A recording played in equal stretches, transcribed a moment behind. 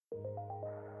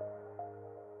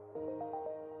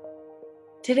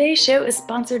Today's show is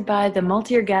sponsored by the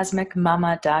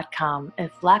multiorgasmicmama.com.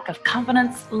 If lack of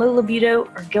confidence, low libido,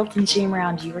 or guilt and shame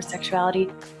around your sexuality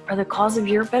are the cause of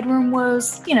your bedroom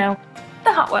woes, the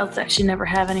hot wild sex you never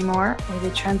have anymore, or the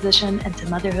transition into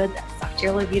motherhood that sucked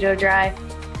your libido dry,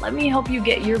 let me help you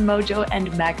get your mojo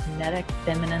and magnetic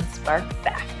feminine spark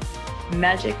back.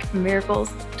 Magic,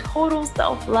 miracles, total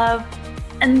self-love,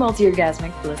 and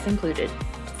multi-orgasmic bliss included.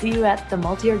 See you at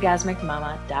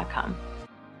themultiorgasmicmama.com.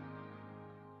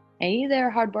 Hey there,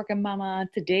 hardworking mama.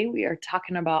 Today we are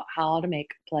talking about how to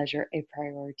make pleasure a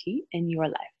priority in your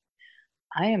life.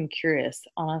 I am curious,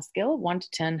 on a scale of 1 to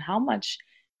 10, how much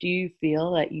do you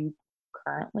feel that you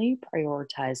currently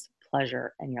prioritize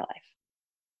pleasure in your life?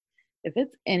 If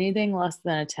it's anything less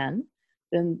than a 10,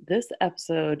 then this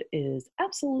episode is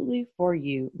absolutely for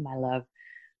you, my love.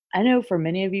 I know for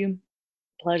many of you,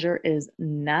 pleasure is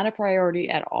not a priority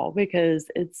at all because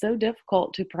it's so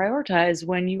difficult to prioritize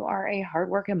when you are a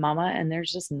hardworking mama and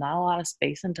there's just not a lot of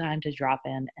space and time to drop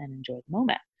in and enjoy the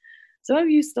moment. Some of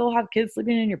you still have kids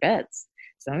sleeping in your beds.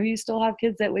 Some of you still have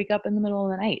kids that wake up in the middle of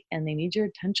the night and they need your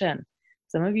attention.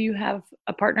 Some of you have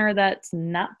a partner that's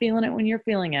not feeling it when you're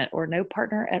feeling it, or no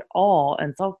partner at all,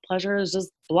 and self pleasure is just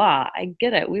blah. I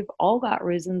get it. We've all got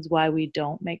reasons why we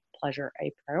don't make pleasure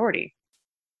a priority.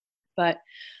 But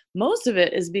most of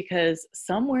it is because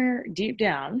somewhere deep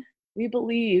down, we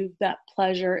believe that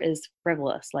pleasure is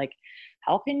frivolous. Like,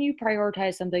 how can you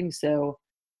prioritize something so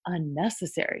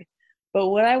unnecessary? But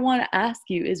what I want to ask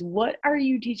you is, what are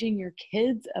you teaching your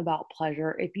kids about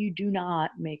pleasure if you do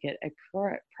not make it a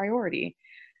priority?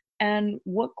 And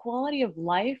what quality of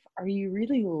life are you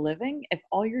really living if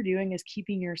all you're doing is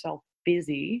keeping yourself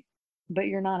busy, but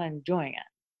you're not enjoying it?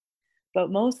 But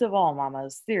most of all,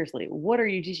 mamas, seriously, what are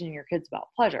you teaching your kids about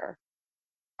pleasure?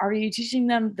 Are you teaching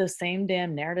them the same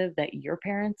damn narrative that your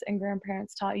parents and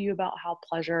grandparents taught you about how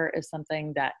pleasure is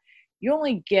something that you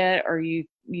only get, or you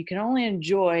can only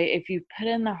enjoy if you put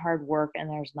in the hard work and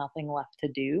there's nothing left to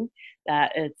do,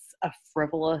 that it's a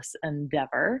frivolous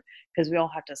endeavor because we all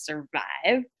have to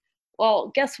survive?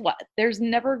 Well, guess what? There's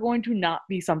never going to not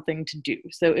be something to do.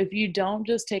 So if you don't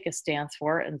just take a stance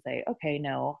for it and say, okay,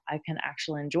 no, I can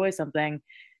actually enjoy something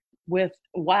with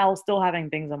while still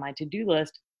having things on my to-do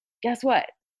list, guess what?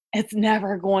 It's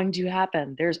never going to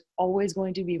happen. There's always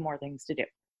going to be more things to do.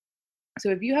 So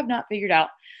if you have not figured out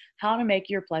how to make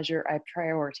your pleasure a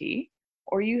priority,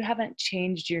 or you haven't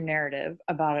changed your narrative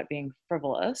about it being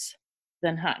frivolous,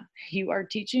 then hun, you are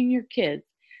teaching your kids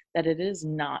that it is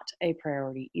not a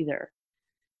priority either.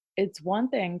 It's one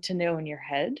thing to know in your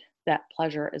head that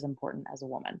pleasure is important as a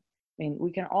woman. I mean,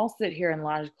 we can all sit here and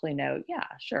logically know, yeah,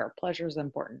 sure, pleasure is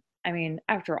important. I mean,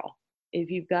 after all, if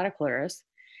you've got a clitoris,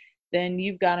 then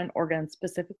you've got an organ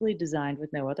specifically designed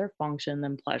with no other function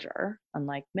than pleasure,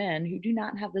 unlike men who do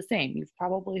not have the same. You've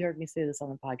probably heard me say this on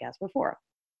the podcast before.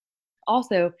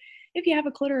 Also, if you have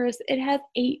a clitoris, it has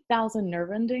 8,000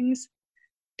 nerve endings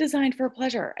designed for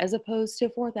pleasure as opposed to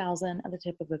 4,000 at the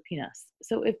tip of a penis.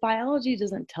 So if biology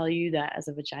doesn't tell you that as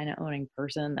a vagina owning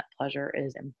person that pleasure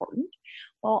is important,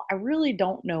 well, I really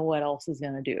don't know what else is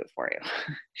going to do it for you.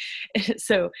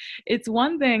 So it's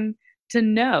one thing to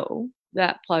know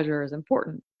that pleasure is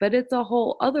important, but it's a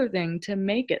whole other thing to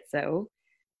make it so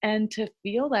and to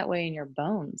feel that way in your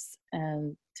bones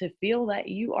and to feel that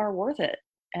you are worth it.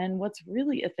 And what's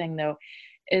really a thing though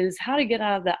is how to get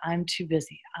out of that I'm too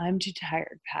busy, I'm too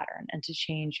tired pattern and to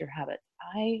change your habits.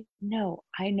 I know.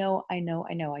 I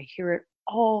hear it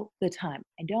all the time.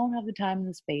 I don't have the time and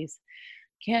the space.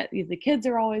 Can't the kids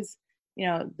are always,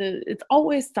 it's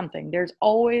always something. There's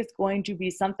always going to be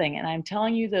something. And I'm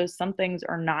telling you, those some things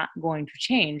are not going to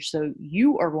change. So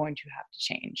you are going to have to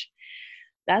change.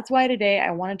 That's why today I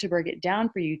wanted to break it down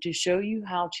for you to show you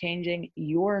how changing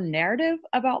your narrative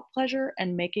about pleasure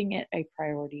and making it a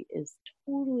priority is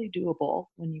totally doable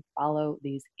when you follow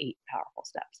these 8 powerful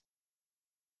steps.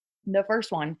 The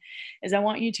first one is I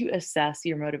want you to assess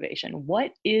your motivation.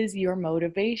 What is your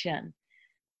motivation?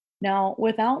 Now,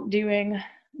 without doing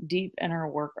deep inner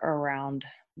work around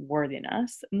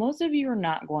worthiness, most of you are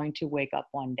not going to wake up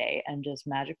one day and just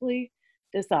magically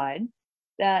decide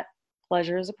that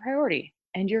pleasure is a priority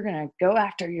and you're going to go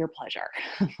after your pleasure.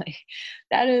 Like,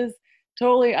 that is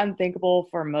totally unthinkable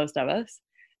for most of us.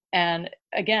 And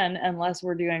again, unless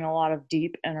we're doing a lot of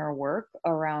deep inner work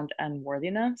around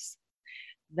unworthiness,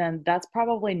 then that's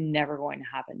probably never going to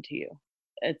happen to you.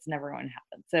 It's never going to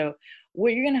happen. So,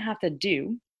 what you're going to have to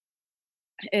do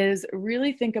is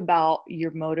really think about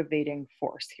your motivating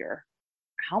force here.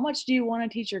 How much do you want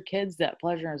to teach your kids that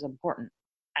pleasure is important?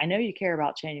 I know you care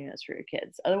about changing this for your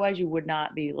kids. Otherwise, you would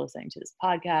not be listening to this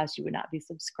podcast. You would not be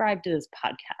subscribed to this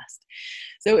podcast.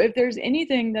 So if there's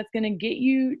anything that's going to get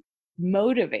you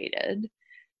motivated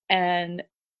and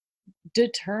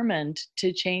determined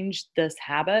to change this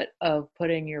habit of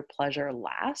putting your pleasure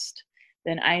last,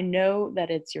 then I know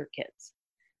that it's your kids.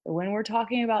 When we're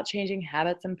talking about changing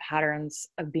habits and patterns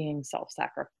of being self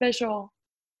sacrificial,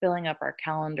 filling up our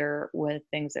calendar with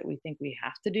things that we think we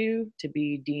have to do to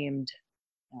be deemed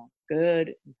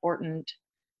good, important,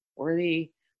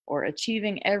 worthy, or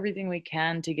achieving everything we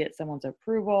can to get someone's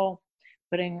approval,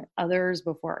 putting others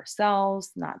before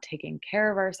ourselves, not taking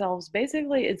care of ourselves.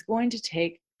 Basically, it's going to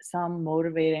take some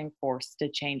motivating force to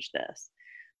change this.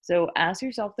 So ask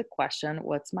yourself the question,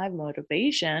 what's my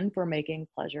motivation for making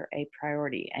pleasure a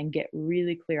priority? And get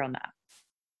really clear on that.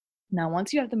 Now,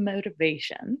 once you have the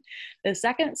motivation, the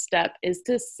second step is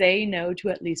to say no to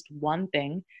at least one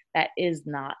thing that is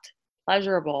not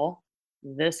pleasurable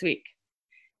this week.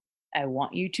 I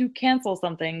want you to cancel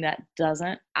something that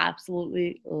doesn't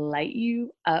absolutely light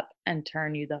you up and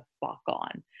turn you the fuck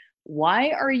on.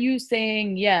 Why are you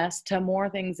saying yes to more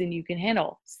things than you can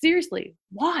handle? Seriously,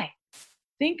 why?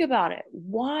 Think about it.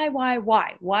 Why?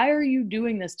 Why are you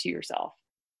doing this to yourself?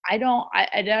 I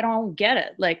don't get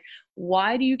it. Like,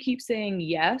 why do you keep saying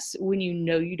yes when you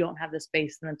know you don't have the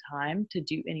space and the time to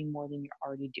do any more than you're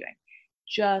already doing?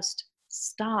 Just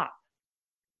stop.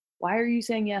 Why are you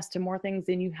saying yes to more things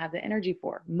than you have the energy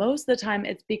for? Most of the time,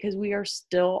 it's because we are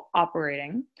still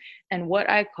operating in what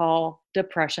I call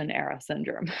depression era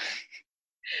syndrome.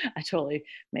 I totally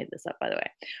made this up, by the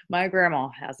way. My grandma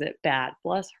has it bad.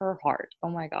 Bless her heart. Oh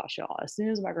my gosh, y'all. As soon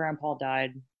as my grandpa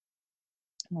died,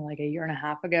 like a year and a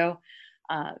half ago,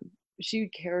 uh, she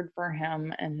cared for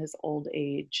him in his old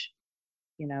age,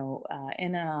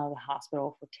 in and out of the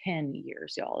hospital for 10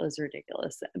 years, y'all. It was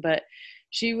ridiculous. But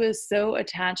she was so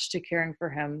attached to caring for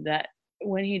him that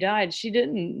when he died, she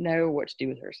didn't know what to do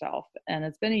with herself. And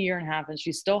it's been a year and a half and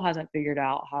she still hasn't figured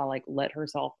out how to let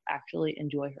herself actually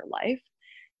enjoy her life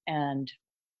and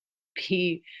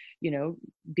be,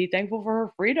 be thankful for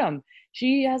her freedom.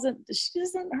 She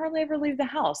doesn't hardly ever leave the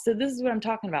house. So this is what I'm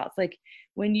talking about. It's like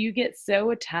when you get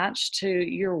so attached to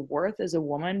your worth as a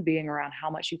woman, being around how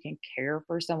much you can care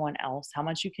for someone else, how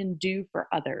much you can do for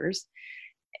others,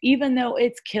 even though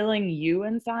it's killing you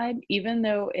inside, even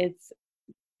though it's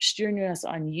strenuous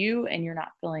on you and you're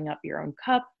not filling up your own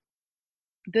cup,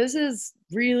 this is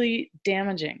really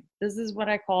damaging. This is what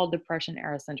I call depression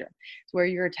era syndrome. It's where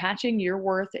you're attaching your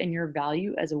worth and your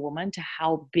value as a woman to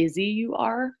how busy you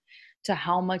are, to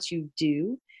how much you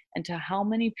do, and to how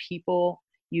many people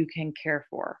you can care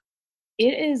for.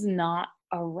 It is not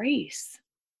a race.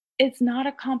 It's not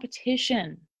a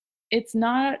competition. It's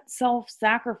not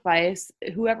self-sacrifice.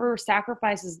 Whoever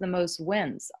sacrifices the most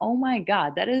wins. Oh my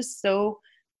God, that is so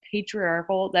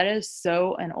patriarchal. That is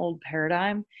so an old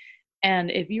paradigm.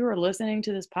 And if you are listening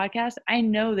to this podcast, I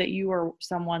know that you are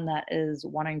someone that is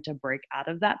wanting to break out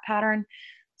of that pattern.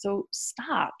 So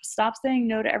stop saying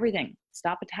no to everything.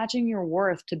 Stop attaching your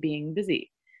worth to being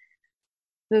busy.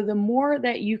 So the more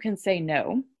that you can say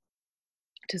no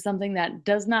to something that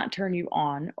does not turn you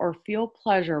on or feel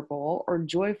pleasurable or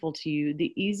joyful to you,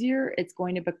 the easier it's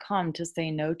going to become to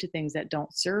say no to things that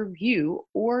don't serve you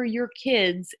or your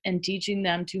kids and teaching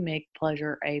them to make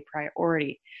pleasure a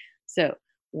priority. So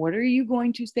what are you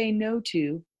going to say no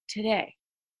to today?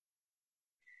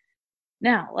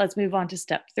 Now, let's move on to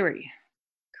step 3.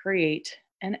 Create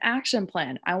an action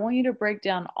plan. I want you to break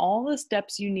down all the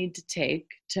steps you need to take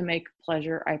to make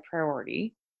pleasure a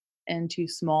priority into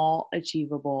small,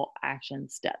 achievable action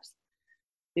steps.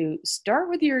 So start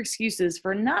with your excuses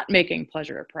for not making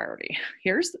pleasure a priority.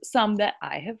 Here's some that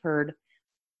I have heard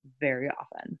very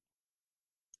often.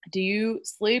 Do you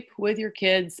sleep with your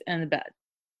kids in the bed?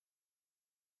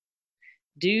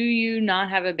 Do you not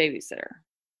have a babysitter?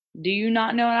 Do you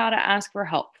not know how to ask for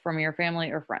help from your family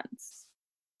or friends?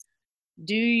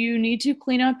 Do you need to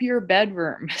clean up your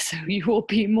bedroom so you will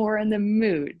be more in the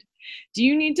mood? Do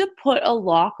you need to put a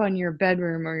lock on your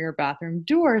bedroom or your bathroom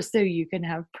door so you can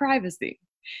have privacy?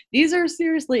 These are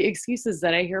seriously excuses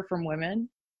that I hear from women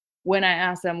when I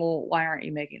ask them, well, why aren't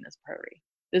you making this priority?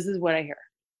 This is what I hear.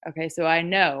 Okay, so I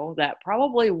know that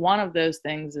probably one of those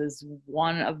things is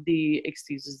one of the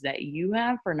excuses that you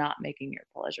have for not making your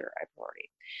pleasure a priority.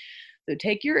 So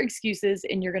take your excuses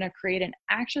and you're going to create an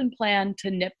action plan to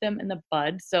nip them in the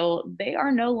bud so they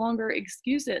are no longer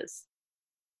excuses.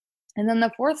 And then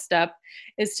the fourth step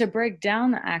is to break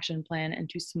down the action plan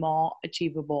into small,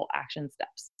 achievable action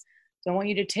steps. So I want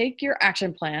you to take your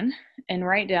action plan and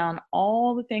write down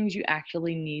all the things you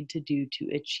actually need to do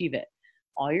to achieve it.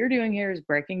 All you're doing here is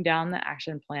breaking down the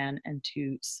action plan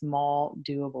into small,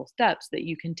 doable steps that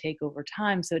you can take over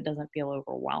time so it doesn't feel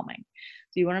overwhelming.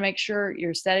 So you want to make sure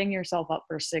you're setting yourself up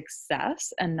for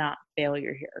success and not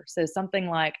failure here. So something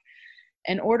like,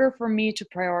 in order for me to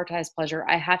prioritize pleasure,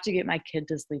 I have to get my kid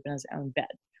to sleep in his own bed.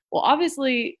 Well,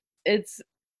 obviously, it's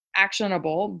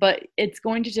actionable, but it's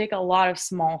going to take a lot of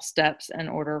small steps in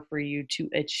order for you to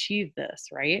achieve this,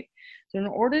 right? So, in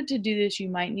order to do this, you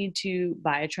might need to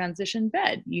buy a transition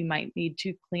bed. You might need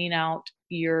to clean out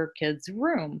your kid's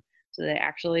room so they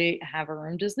actually have a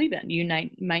room to sleep in. You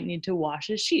might need to wash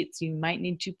his sheets. You might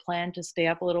need to plan to stay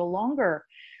up a little longer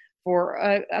for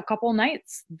a couple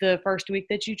nights the first week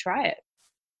that you try it.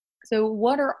 So,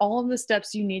 what are all of the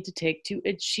steps you need to take to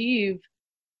achieve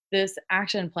this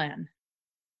action plan?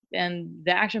 And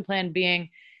the action plan being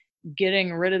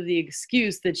getting rid of the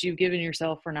excuse that you've given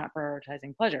yourself for not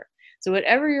prioritizing pleasure. So,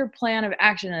 whatever your plan of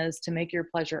action is to make your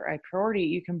pleasure a priority,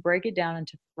 you can break it down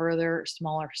into further,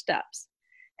 smaller steps.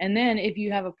 And then, if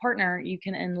you have a partner, you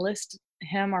can enlist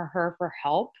him or her for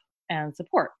help and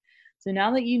support. So,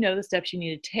 now that you know the steps you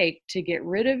need to take to get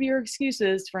rid of your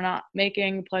excuses for not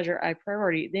making pleasure a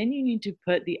priority, then you need to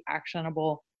put the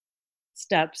actionable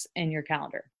steps in your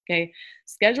calendar. Okay.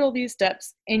 Schedule these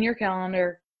steps in your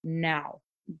calendar now.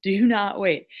 Do not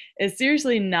wait. It's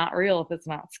seriously not real if it's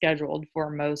not scheduled for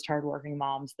most hardworking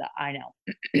moms that I know.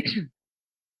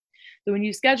 So when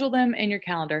you schedule them in your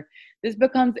calendar, this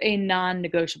becomes a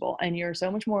non-negotiable and you're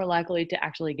so much more likely to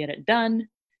actually get it done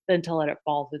than to let it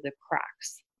fall through the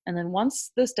cracks. And then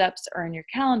once the steps are in your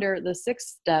calendar, the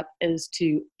sixth step is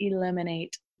to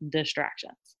eliminate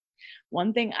distractions.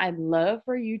 One thing I'd love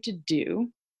for you to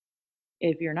do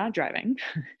if you're not driving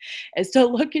is to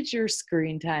look at your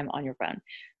screen time on your phone.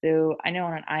 So I know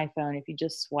on an iPhone, if you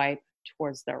just swipe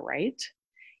towards the right,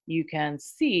 you can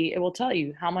see, it will tell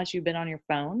you how much you've been on your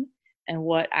phone and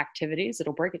what activities.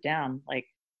 It'll break it down, like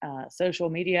social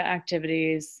media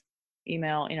activities,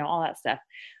 email, all that stuff,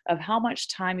 of how much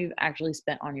time you've actually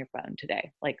spent on your phone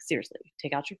today. Like seriously,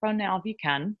 take out your phone now if you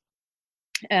can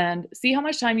and see how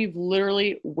much time you've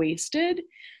literally wasted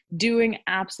doing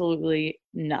absolutely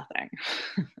nothing.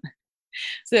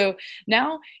 So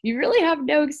now you really have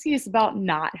no excuse about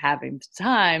not having the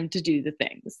time to do the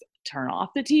things. Turn off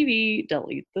the TV,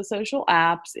 delete the social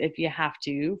apps if you have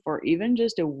to for even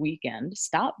just a weekend.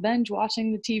 Stop binge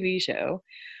watching the TV show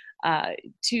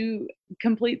to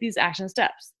complete these action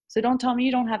steps. So don't tell me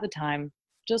you don't have the time.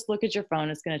 Just look at your phone.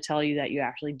 It's going to tell you that you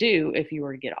actually do if you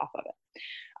were to get off of it.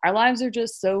 Our lives are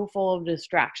just so full of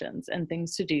distractions and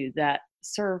things to do that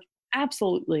serve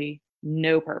absolutely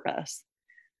no purpose.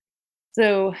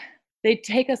 So they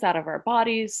take us out of our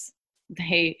bodies,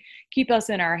 they keep us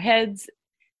in our heads,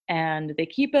 and they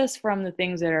keep us from the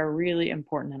things that are really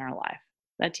important in our life.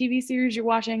 That TV series you're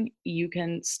watching, you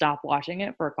can stop watching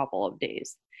it for a couple of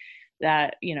days.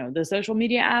 The social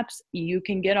media apps, you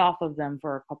can get off of them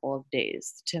for a couple of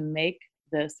days to make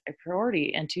this a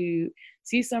priority and to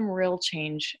see some real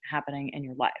change happening in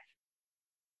your life.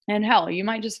 And hell, you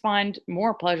might just find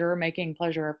more pleasure making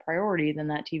pleasure a priority than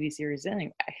that TV series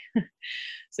anyway.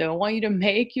 So I want you to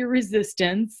make your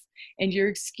resistance and your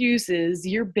excuses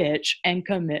your bitch and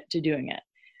commit to doing it.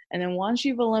 And then once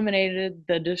you've eliminated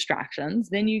the distractions,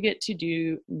 then you get to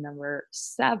do number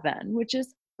 7, which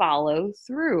is follow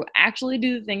through. Actually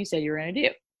do the thing you said you were going to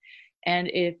do. And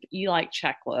if you like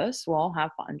checklists, well,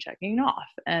 have fun checking off.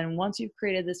 And once you've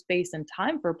created the space and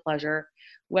time for pleasure,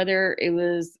 whether it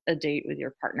was a date with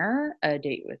your partner, a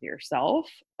date with yourself,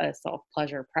 a self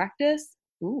pleasure practice,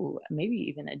 ooh, maybe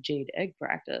even a jade egg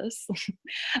practice,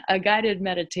 a guided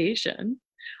meditation,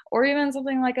 or even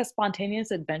something like a spontaneous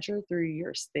adventure through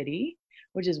your city,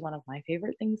 which is one of my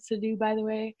favorite things to do, by the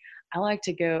way. I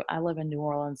live in New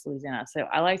Orleans, Louisiana, so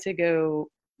I like to go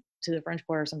to the French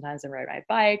Quarter sometimes and ride my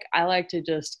bike. I like to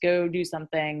just go do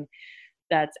something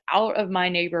that's out of my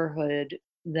neighborhood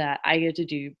that I get to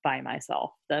do by myself.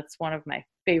 That's one of my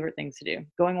favorite things to do.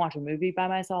 Going watch a movie by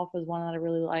myself is one that I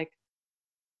really like.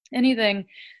 Anything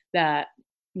that,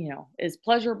 is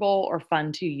pleasurable or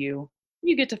fun to you,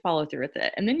 you get to follow through with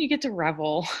it. And then you get to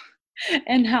revel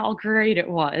in how great it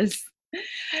was.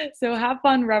 So have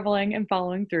fun reveling and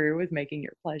following through with making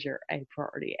your pleasure a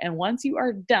priority. And once you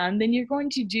are done, then you're going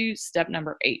to do step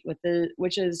number 8,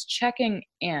 which is checking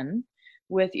in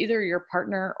with either your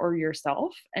partner or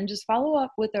yourself and just follow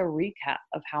up with a recap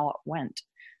of how it went.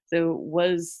 So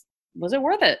was it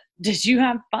worth it? Did you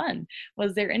have fun?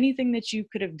 Was there anything that you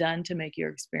could have done to make your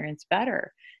experience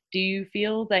better? Do you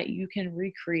feel that you can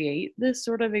recreate this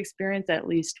sort of experience at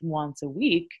least once a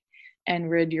week and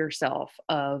rid yourself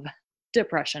of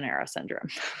depression era syndrome?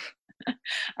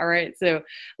 All right. So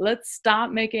let's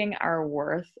stop making our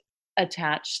worth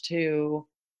attached to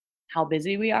how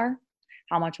busy we are,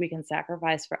 how much we can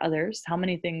sacrifice for others, how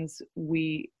many things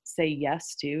we say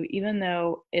yes to, even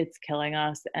though it's killing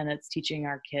us and it's teaching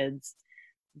our kids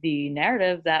the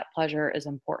narrative that pleasure is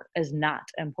not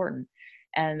important.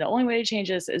 And the only way to change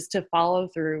this is to follow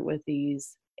through with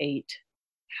these 8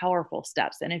 powerful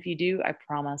steps. And if you do, I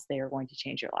promise they are going to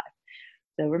change your life.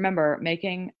 So remember,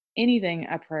 making anything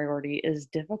a priority is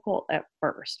difficult at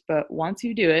first, but once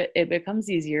you do it, it becomes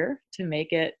easier to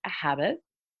make it a habit.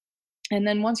 And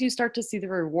then once you start to see the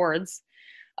rewards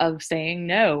of saying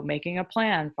no, making a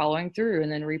plan, following through,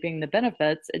 and then reaping the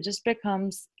benefits, it just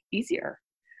becomes easier.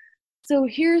 So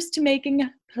here's to making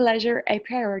pleasure a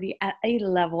priority at a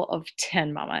level of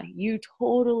 10, mama. You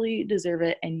totally deserve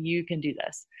it and you can do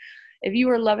this. If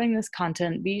you are loving this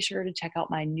content, be sure to check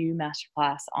out my new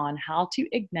masterclass on how to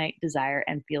ignite desire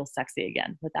and feel sexy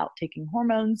again without taking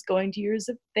hormones, going to years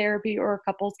of therapy or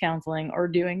couples counseling, or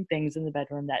doing things in the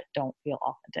bedroom that don't feel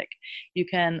authentic. You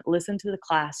can listen to the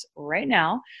class right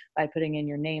now by putting in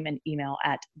your name and email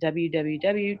at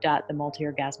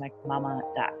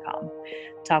www.themultiorgasmicmama.com.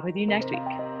 Talk with you next week.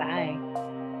 Bye.